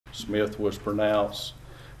Smith was pronounced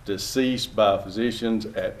deceased by physicians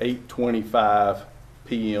at 8:25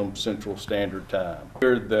 p.m. Central Standard Time.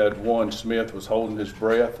 Heard that one Smith was holding his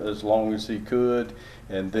breath as long as he could,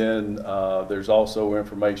 and then there's also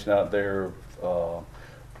information out there.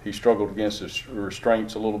 He struggled against his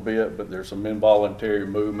restraints a little bit, but there's some involuntary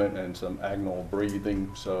movement and some agonal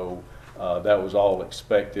breathing, so that was all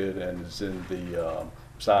expected and is in the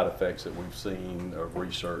side effects that we've seen or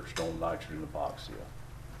researched on nitrogen hypoxia.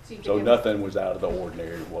 So nothing was out of the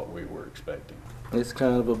ordinary of what we were expecting. It's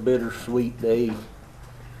kind of a bittersweet day.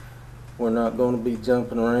 We're not going to be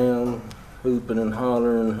jumping around, hooping and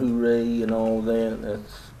hollering, hooray and all that.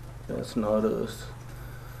 That's not us.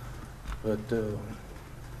 But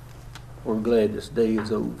we're glad this day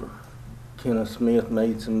is over. Kenneth Smith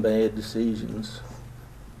made some bad decisions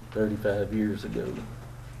 35 years ago,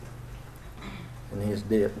 and his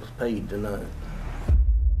debt was paid tonight.